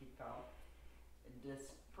enough, he felt,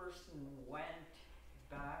 this person went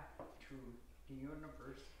back to the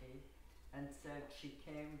university and said she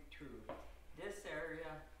came to this area,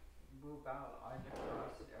 Bubal, Island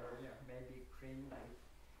Cross area, maybe Green Lake,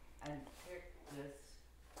 and picked this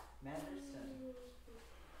medicine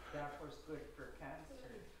that was good for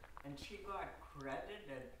cancer. And she got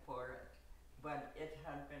credited for it, but it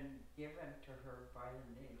had been given to her by a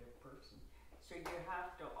native person. So you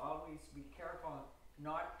have to always be careful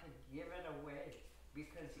not to give it away,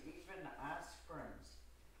 because even aspirins,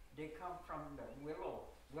 they come from the willow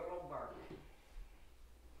bark.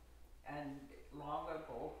 And long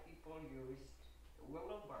ago, people used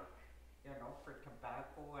willow bark, you know, for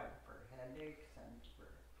tobacco and for headaches and for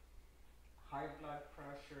high blood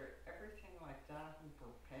pressure, everything like that, and for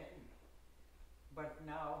pain. But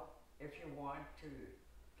now, if you want to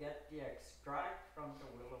get the extract from the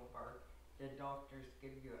willow bark, the doctors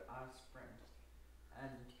give you aspirin,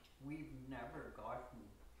 and we've never gotten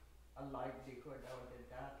a livelihood out of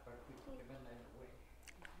that, but we've given it away.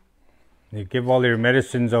 You give all your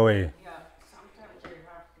medicines away. Yeah, sometimes you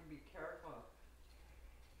have to be careful,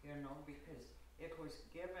 you know, because it was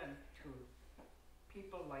given to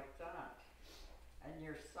people like that, and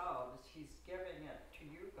yourselves, he's giving it to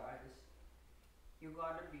you guys. You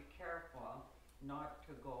got to be careful not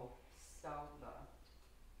to go sell that,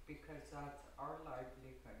 because that's our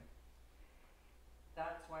livelihood.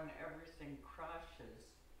 That's when everything crashes,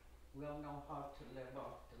 we'll know how to live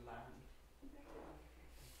off the land.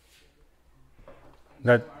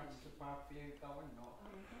 That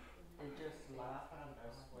They just laugh at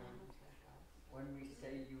us when we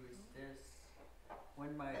say use this.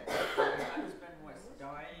 When my husband was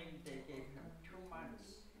dying, they gave him 2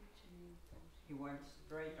 months. He went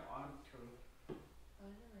straight on to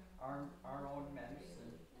our own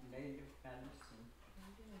medicine, native medicine.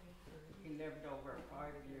 He lived over 5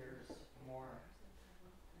 years more,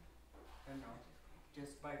 you know,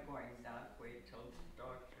 just by going that way till the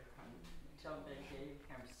doctor comes, till they gave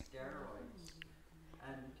him steroids.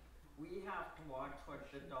 And we have to watch what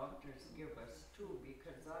the doctors give us too,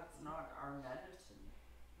 because that's not our medicine,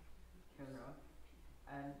 you know,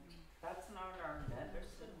 and that's not our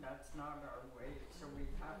medicine, that's not our way, so we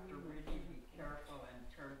have to really be careful in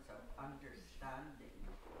terms of understanding,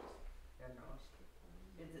 you know.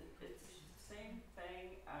 It's the same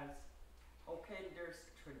thing as, okay, there's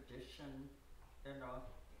tradition, you know,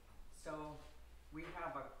 so we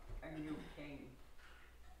have a new king.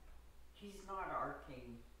 He's not our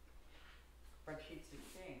king, but he's a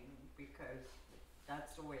king because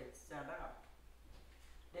that's the way it's set up.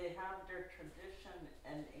 They have their tradition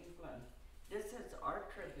in England. This is our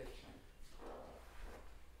tradition.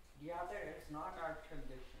 The other is not our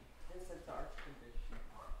tradition. This is our tradition.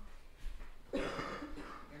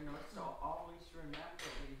 You know, so always remember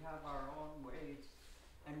we have our own ways,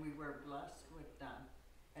 and we were blessed with them.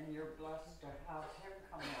 And you're blessed to have him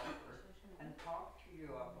come over and talk to you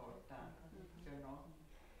about that, you know.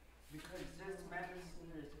 Because this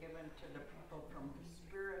medicine is given to the people from the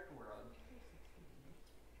spirit world.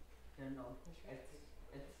 You know,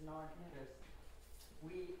 it's not just,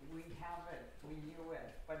 we have it, we knew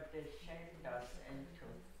it, but they shamed us into,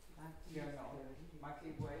 you know,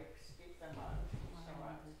 Maki Wakes, keep them out, so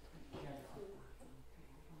on, you know.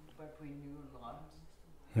 But we knew lots.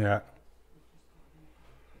 yeah.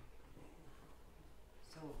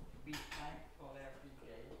 So be thankful every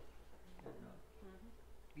day, you know.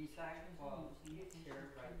 Be thankful he's here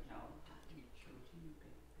right now to teach you.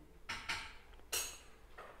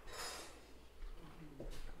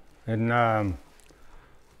 And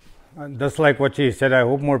just like what she said, I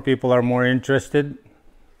hope more people are more interested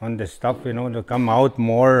on this stuff, you know, to come out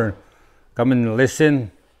more, come and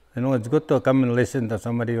listen. You know, it's good to come and listen to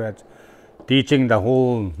somebody that's teaching the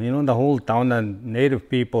whole, you know, the whole town and native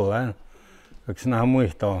people.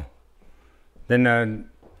 Then,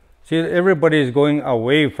 see, everybody is going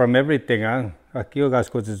away from everything. Akio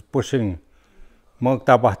is pushing.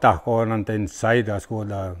 Magtabata ko nante inside asko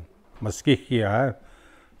the maskikia.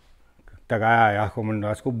 Tagaya ako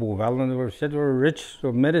asko buval and we said we're rich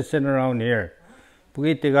of medicine around here.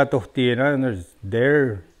 And there's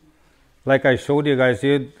there. Like I showed you guys,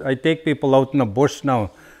 I take people out in the bush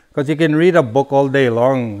now, because you can read a book all day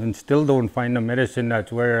long and still don't find a medicine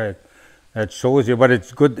that's where that shows you, but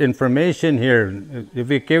it's good information here. If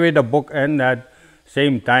you carry the book and at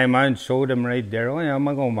same time and show them right there, oh yeah,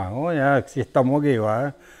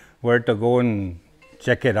 where to go and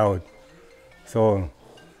check it out. So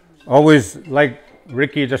always, like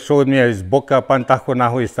Ricky just showed me his book,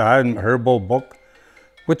 herbal book,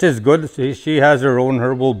 which is good. She has her own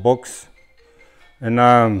herbal books. And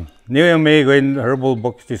niyo may going herbal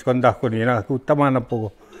books this kondak ko nina tama na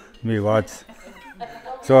po me watch.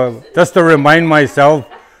 So just to remind myself,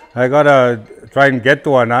 I gotta try and get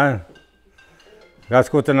one.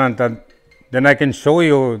 Then I can show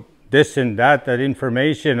you this and that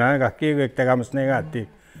information.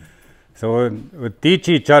 So we teach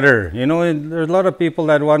each other. You know, there's a lot of people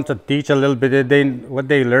that want to teach a little bit. What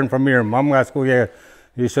they learn from your mom,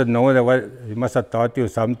 you should know that what he must have taught you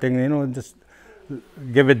something. You know, just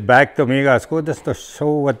give it back to me, just to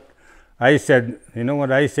show what I said. You know,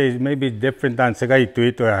 what I say is maybe different than sagay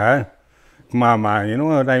tuito, mama. You know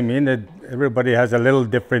what I mean? That everybody has a little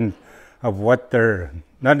different of what they're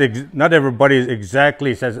not everybody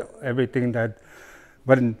exactly says everything that.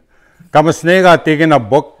 But kamasnega taking a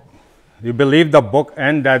book, you believe the book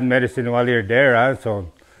and that medicine while you're there,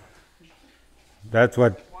 so that's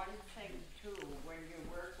what. One thing too, when you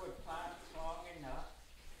work with plants long enough,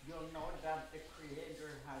 you'll know that the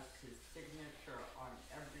Creator has His signature on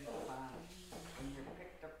every plant. When you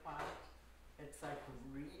pick the plant, it's like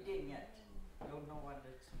reading it. You'll know what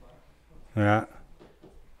it's for. Yeah.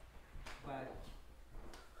 But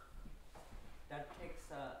that takes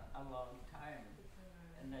a long time,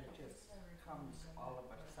 and it just comes all of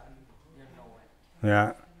a sudden. You know it.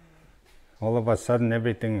 Yeah. All of a sudden,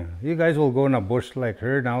 everything. You guys will go in a bush like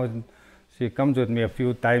her now. She comes with me a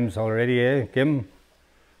few times already, Kim?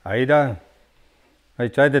 Aida? I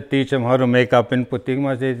tried to teach them how to make up inputting,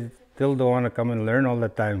 but they still don't want to come and learn all the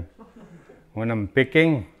time. When I'm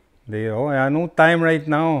picking, they, oh, I have no time right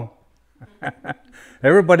now.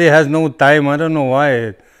 Everybody has no time. I don't know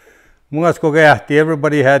why.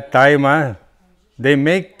 Everybody had time. They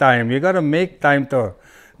make time. You got to make time to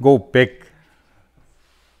go pick.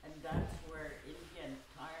 And that's where Indian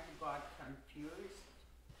time got confused.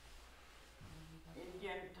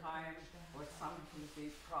 Indian time was something to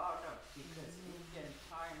be proud of because Indian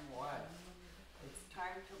time was, it's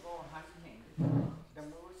time to go hunting. The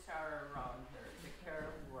moose are around here, the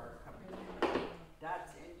caribou are coming.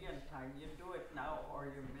 That's Indian time. You do it now or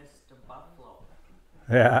you miss the buffalo.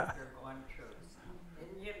 Yeah. You're going through.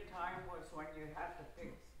 Indian time was when you had to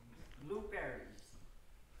pick blueberries.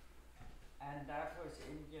 And that was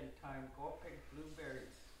Indian time. Go pick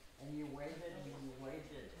blueberries. And you waited and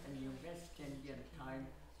you missed Indian time.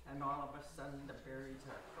 And all of a sudden the berries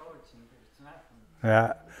are frozen. There's nothing.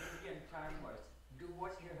 Yeah. Indian time was do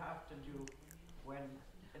what you have to do when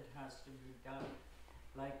it has to be done.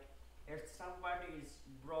 Like if somebody's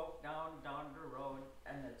broke down the road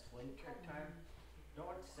and it's winter time,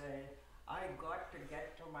 don't say, I got to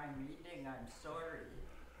get to my meeting, I'm sorry.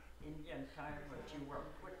 Indian time was you were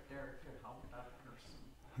put there to help that person.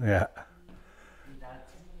 Yeah. And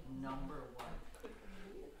that's number one.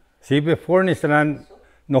 See, before Nisran,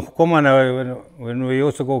 when we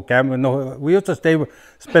used to go camping, we used to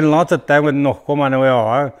spend lots of time with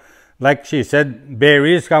Nohkomana. Like she said,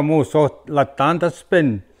 berries kamu so latanta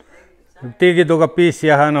spin. Tigi doga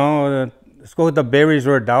pisya the berries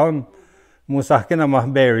were down. Musaki na mah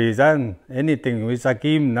berries and anything we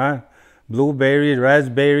sakim na blueberries,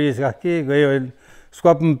 raspberries kaki gayon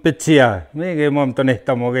squapum pitsia. Me gay mom to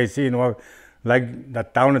nehta mo gay sin like the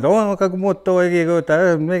town oh kagmoto go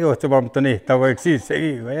ta me go to mom to nehta mo si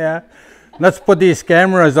say yeah. Let's put these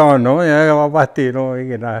cameras on, no? Yeah, wabati no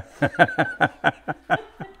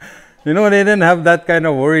you know they didn't have that kind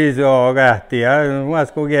of worries oh gati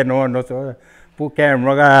was go get no so put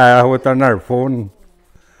camera with on our phone.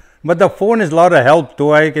 But the phone is a lot of help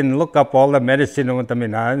too. I can look up all the medicine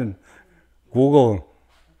and Google.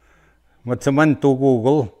 What's a man to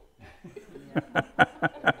Google?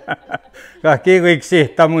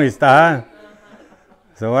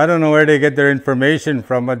 So I don't know where they get their information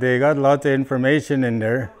from, but they got lots of information in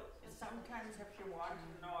there. Sometimes if you want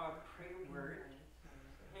to know a Cree word,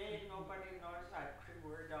 hey, nobody knows that Cree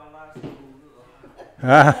word, I'll ask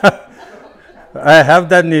Google. I have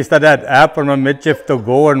that app on my midship to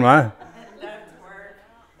go and That's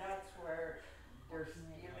where they're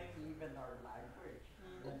stealing even our language.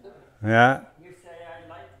 yeah. You say, I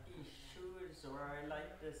like these shoes or I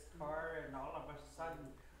like this car, and all of a sudden,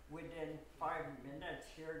 within 5 minutes,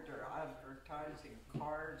 here they're advertising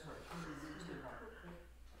cars or shoes,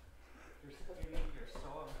 They're stealing your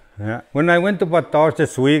soul. Yeah. When I went to Batos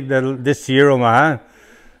this week, this year,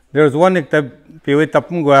 there was one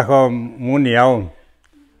piwitapum go ako muniao.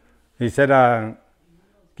 He said,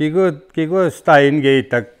 Kigo stain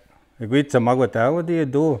gaitak. What do you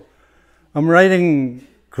do? I'm writing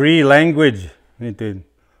Cree language. He did.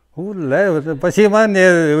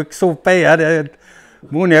 Pasiman so pay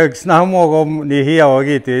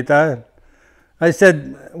I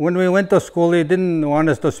said, when we went to school, he didn't want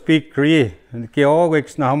us to speak Cree.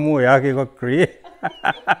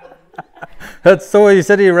 That's so, he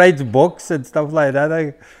said he writes books and stuff like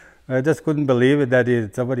that. I just couldn't believe it that he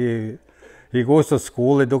goes to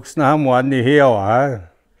school, he looks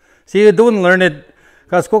see, you don't learn it.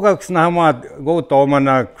 Because go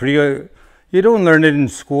to Cree. You don't learn it in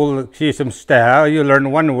school. You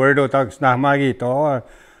learn one word a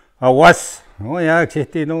was. Oh yeah,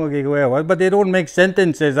 but they don't make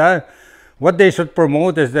sentences. What they should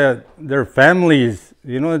promote is their families.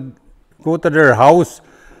 Go to their house,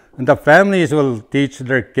 and the families will teach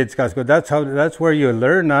their kids. Cause that's where you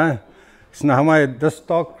learn. Just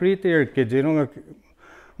talk Cree to your kids.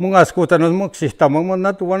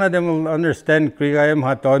 Not one of them will understand Cree.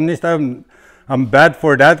 I'm bad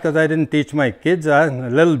for that because I didn't teach my kids a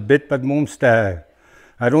little bit, but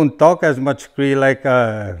I don't talk as much Cree like.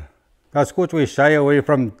 Because we shy away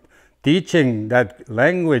from teaching that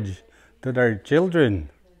language to their children.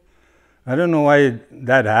 I don't know why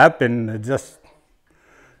that happened. It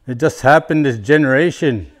just happened this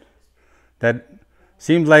generation. That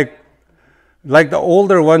seems like the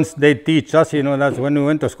older ones, they teach us, that's when we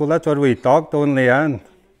went to school, that's what we talked only.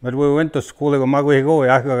 But we went to school,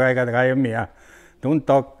 don't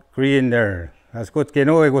talk Cree in there. To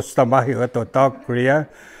talk Cree.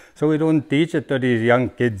 So we don't teach it to these young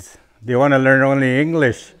kids. They want to learn only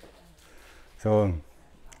English. So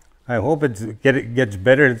I hope it gets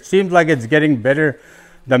better. It seems like it's getting better.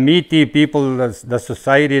 The Metis people, the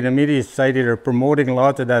society, the Metis society, they're promoting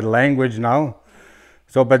lots of that language now.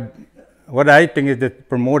 So, but what I think is that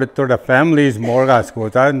promote it to the families more,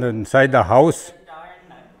 inside the house.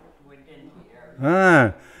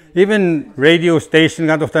 Even radio station,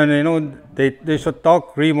 they should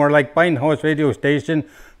talk Cree more like Pine House radio station.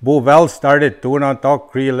 Bowell started to now talk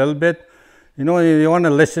Cree a little bit. You want to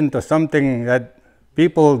listen to something that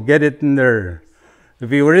people get it in their.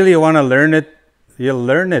 If you really want to learn it, you'll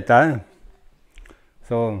learn it,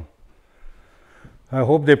 So I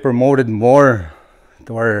hope they promote it more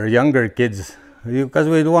to our younger kids, because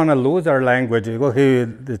we don't want to lose our language.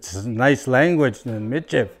 It's a nice language in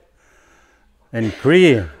Michif and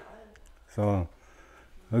Cree. So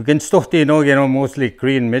we can still mostly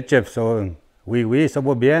Cree and Michif. So we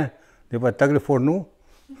sabo bien. They were tagle for no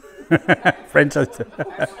French. I was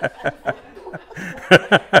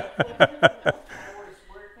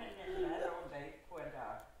working in Meadow Lake with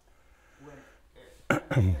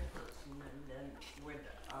and then with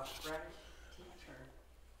a French teacher,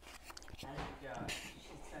 and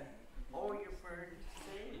she said, "Oh, you burned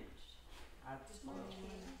sage at school,"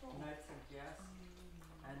 and I said, "Yes,"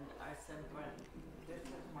 and I said, "Well, this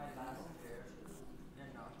is my last year,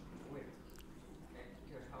 with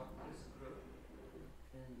to help this group,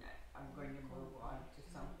 and I'm going to move on to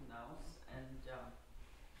something else." And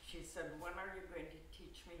she said, "When are you going to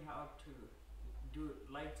teach me how to do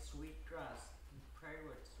like sweetgrass, pray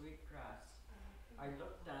with sweetgrass?" I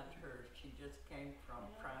looked at her. She just came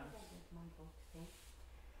from France,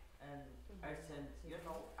 and I said,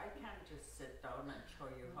 "I can't just sit down and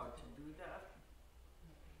show you how to do that."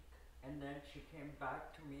 And then she came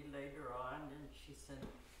back to me later on, and she said,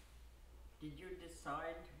 "Did you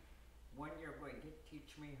decide when you're going to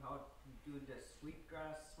teach me how to do the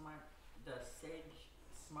sweetgrass smudge, the sage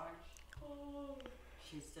smudge?"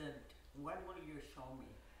 She said, "When will you show me?"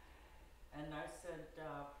 And I said,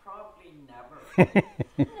 "Probably never." We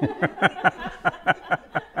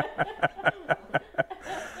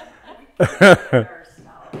can't do it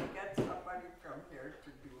ourselves. Get somebody from here to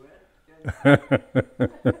do it.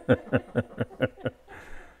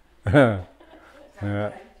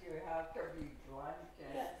 Sometimes you have to be blunt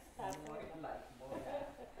and more.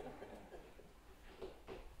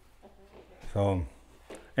 So,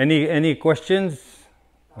 any questions?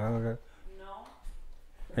 No,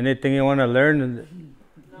 Anything you want to learn?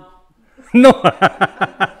 no. No.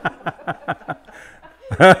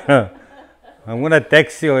 I'm going to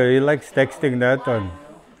text you. He likes texting that one.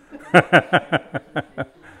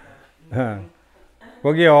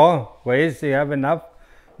 Ways, you have enough?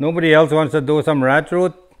 Nobody else wants to do some rat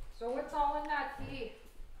root? So what's all in that tea?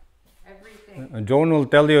 Everything. Joan will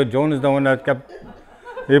tell you. Joan is the one that kept.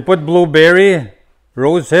 You put blueberry,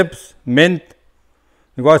 rose hips, mint.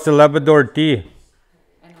 You got the Labrador tea.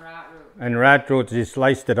 And rat root. And rat root. She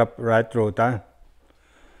sliced it up, rat root,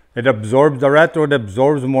 It absorbs, the rat root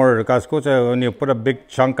absorbs more. Because when you put a big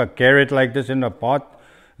chunk of carrot like this in a pot,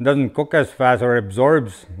 it doesn't cook as fast or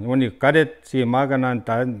absorbs. When you cut it, see,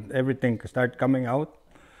 everything start coming out.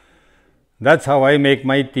 That's how I make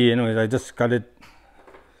my tea, you know, I just cut it,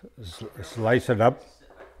 slice it up.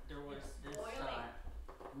 There was this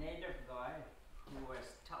native guy who was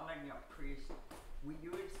telling a priest, we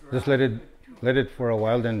use Just let it for a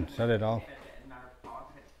while, then shut it off. in our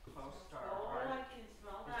pocket close to our Oh, heart. I can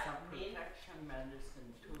smell It's a that mint. protection medicine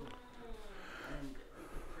too. And the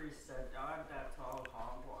priest said, oh, that's all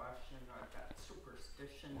hogwash, you know, that's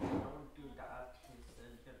superstition, don't do that, he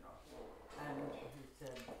said, you know. And he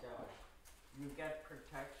said, you get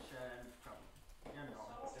protection from, you know,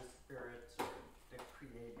 the spirits or the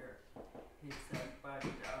creator. He said, but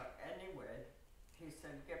anyway, he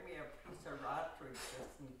said, give me a piece of rat root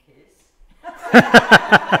just in case.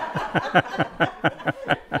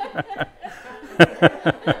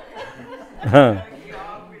 He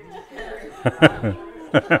always carried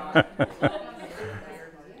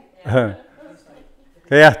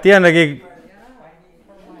Kaya tiyan lagi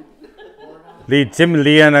lichim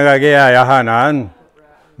liya nagage ayahanan.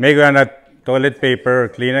 May na toilet paper,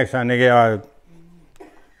 Kleenex anige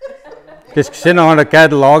kisin on the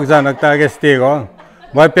catalogs nagtagestigo.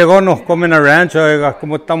 Why pego no come in a ranch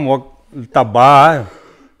kumutam wag taba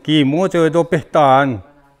ki mo cho do pihtan.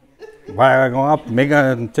 Why go up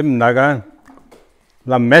mega chim naga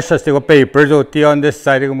la mesha stigo paper jo ti on this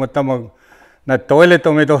side kumutam na toilet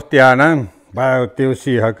to me do tiana ba ti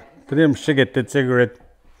si hak trim cigarette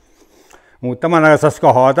mutama naga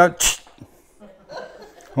sasko hota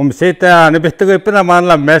sita ni pihto ko pinaman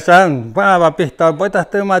la mesa ba pihto boy ta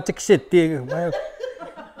ma chiksiti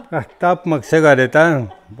tap magsigareta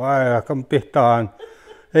ba kam pihtan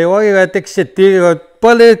e wagi ga tiksiti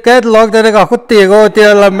pole catalog dere ka kutti go ti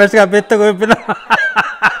la mesa pihto ko pina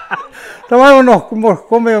tama no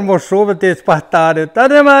come mo sobe spahtare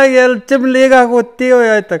tare ma gel chimliga kutti ho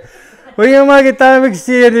ya tak oye ma kita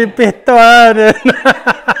miksi ni pihto are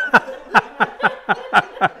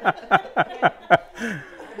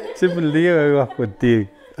Simply I kutti.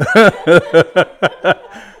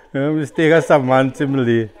 Mistake a saman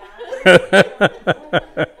simply.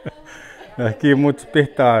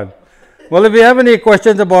 Well, if you have any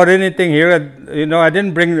questions about anything here, you know, I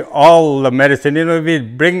didn't bring all the medicine. You know, if we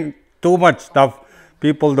bring too much stuff,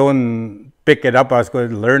 people don't pick it up. I was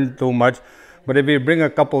going to learn too much. But if you bring a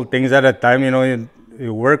couple things at a time, you know,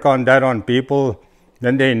 you work on that on people,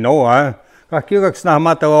 then they know, huh?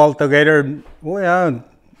 All together. Oh, yeah.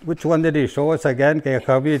 Which one did he show us again? But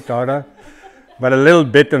a little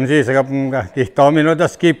bit, you know,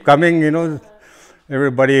 just keep coming, you know.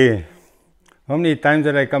 Everybody, how many times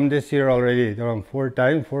did I come this year already? Around 4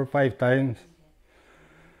 or 5 times.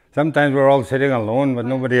 Sometimes we're all sitting alone, but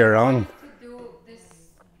nobody around. To do this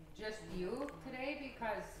just you today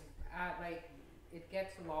because like it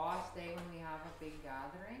gets lost when we have a big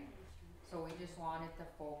gathering. So we just wanted to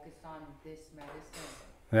focus on this medicine.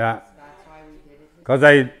 Yeah. That's why we did it. Because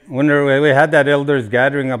when we had that elders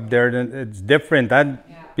gathering up there, it's different.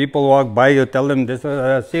 People walk by, you tell them this.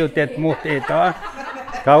 Oh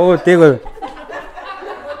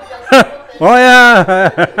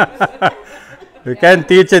yeah, you can't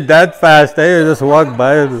teach it that fast. You just walk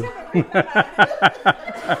by.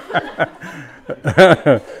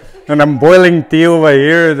 And I'm boiling tea over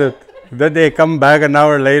here. Then they come back an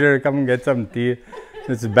hour later, come and get some tea.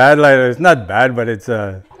 It's bad. It's not bad, but it's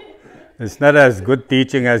not as good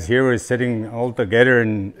teaching as here. We're sitting all together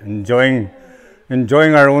and enjoying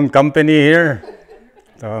our own company here.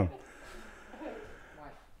 So,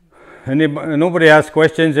 nobody asks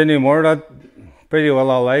questions anymore. That's pretty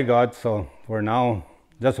well all I got. So for now,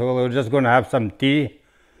 we're just going to have some tea.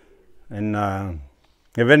 And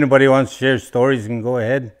if anybody wants to share stories, you can go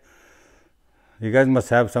ahead. You guys must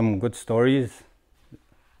have some good stories.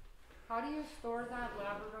 How do you store that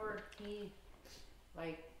Labrador tea,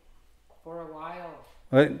 like, for a while?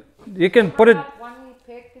 You can put it. That one we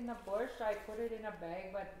picked in the bush, I put it in a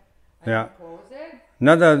bag, but I didn't close it.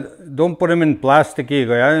 Don't put them in plasticky.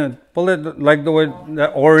 Pull it like the way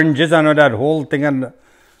the oranges and that whole thing and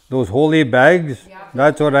those holy bags. Yeah,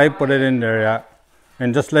 That's what I put it in there. Yeah,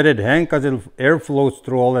 and just let it hang because air flows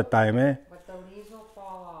through all the time. But the leaves will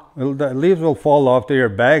fall off. Well, the leaves will fall off to your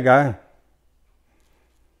bag.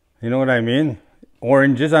 You know what I mean?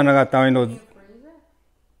 Oranges and those. Can you freeze it?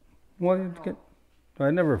 Well,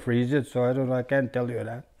 I never freeze it, so I don't know. I can't tell you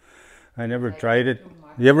that. I never tried it.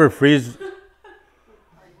 You ever freeze?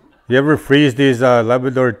 You ever freeze these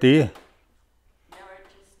Labrador tea? Never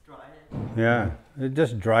just dry it. Yeah, it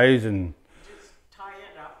just dries and. Just tie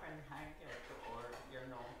it up and hang it, or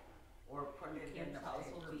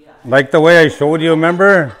Like the way I showed you,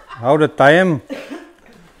 remember how to tie them?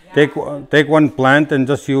 Take one plant and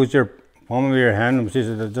just use your palm of your hand,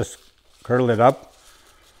 just curl it up.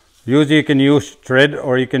 Usually you can use thread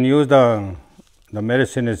or you can use the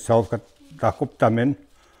medicine itself, the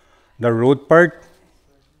root part.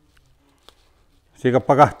 Sige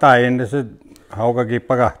pagahtayin, this is how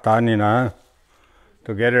kagipagahtayin na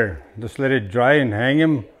together. Just let it dry and hang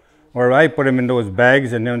him. Or I put him in those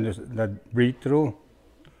bags and then just that breathe through.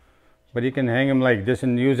 But you can hang him like this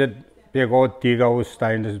and use it. Just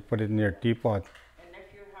put it in your teapot. And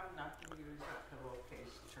if you have nothing, use a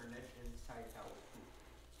pillowcase, turn it inside out.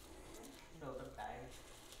 Fill the bag.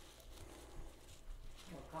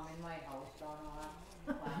 You'll come in my house, John, I'll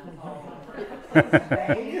have plants all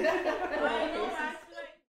over.